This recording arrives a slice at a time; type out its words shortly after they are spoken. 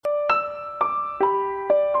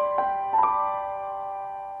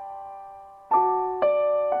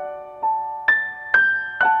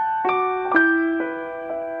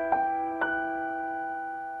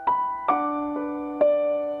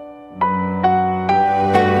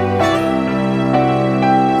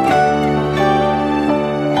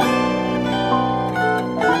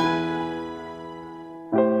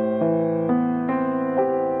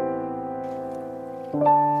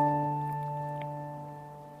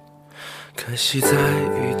可惜在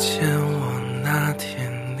遇见我那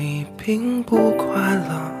天，你并不快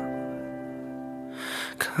乐。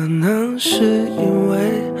可能是因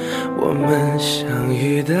为我们相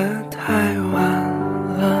遇的太晚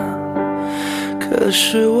了，可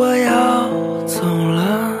是我要走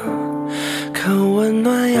了，可温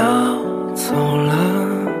暖要走了，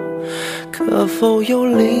可否有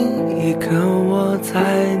另一个我在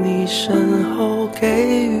你身后给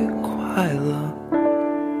予快乐？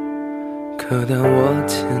可当我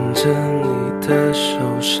牵着你的手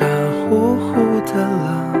傻乎乎的了，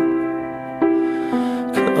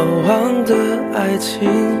渴望的爱情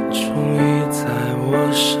终于在我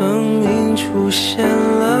生命出现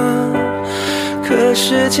了，可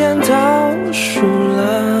时间倒数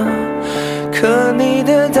了，可你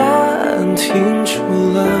的答案停住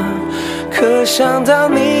了，可想到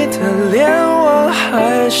你的脸我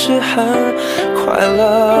还是很快乐。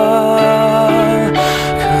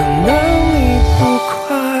可能你不快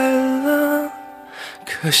乐，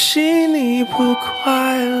可惜你不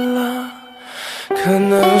快乐，可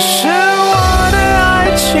能是我的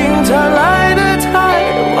爱情它来得太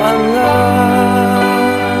晚了，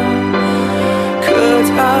可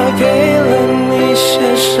它给了你些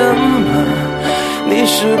什么？你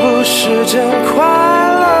是不是真快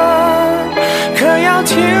乐？可要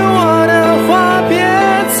听我的话，别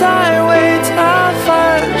再为它犯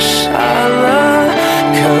傻了。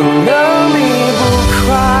可能你不快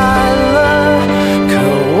乐，可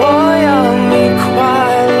我要你快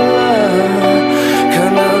乐。可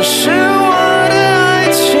能是我的爱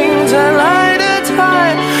情它来得太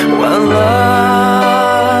晚了，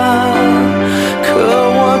可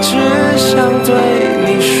我只想对你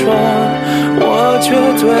说，我绝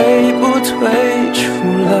对不退出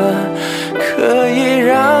了，可以让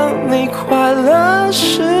你快乐是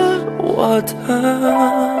我的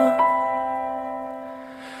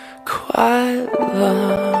快乐。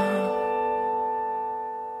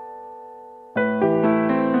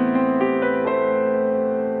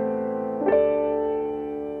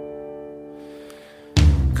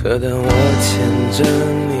可当我牵着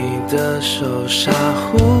你的手傻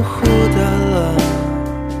乎乎的了，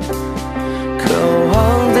渴望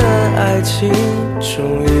的爱情终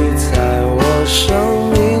于在我生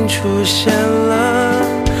命出现了，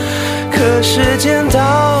可时间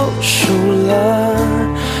倒数了，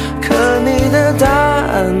可你的答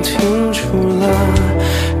案停住了，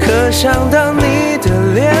可想到你的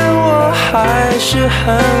脸我还是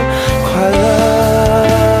很快乐。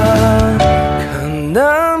可能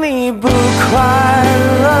你不快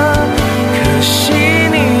乐，可惜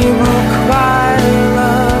你不快乐，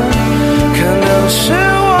可能是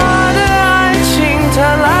我的爱情它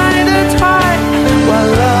来得太晚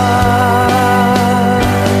了，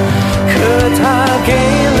可它给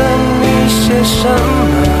了你些什么？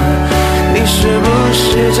你是不是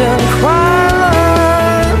真快乐？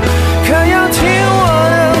可要听我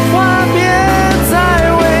的话，别再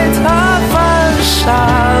为它犯傻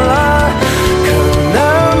了。可能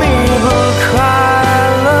你不快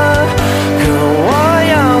乐，可我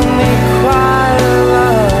要你快乐。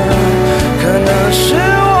可能是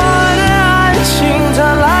我的爱情它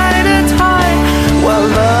来得太晚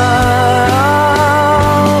了，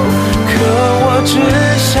可我只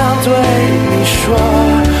想对你说，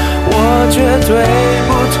我绝对不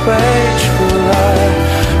退出了，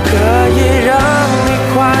可以让你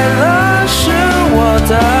快乐是我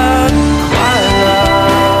的快乐。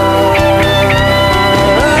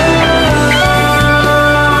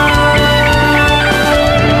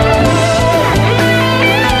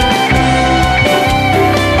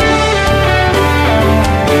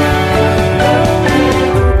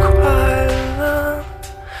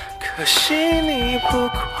可惜你不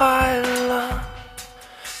快乐，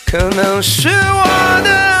可能是我的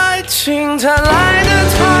爱情它来得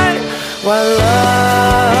太晚了，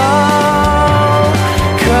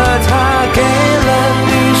可它给了你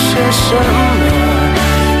些什么？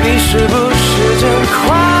你是不是真快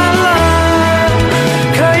乐？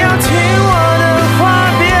可要听我的话，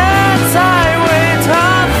别再为它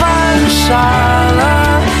犯傻了。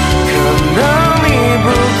可能你不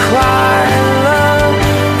快乐，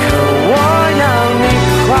可我要你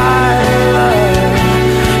快乐。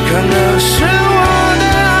可能是我的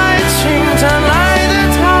爱情它来得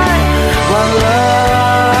太晚了，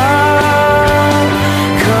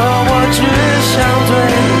可我只想对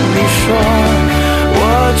你说，我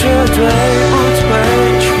绝对不退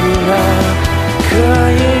出了，可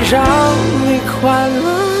以让你快乐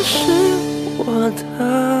是我的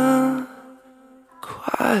快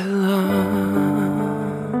乐。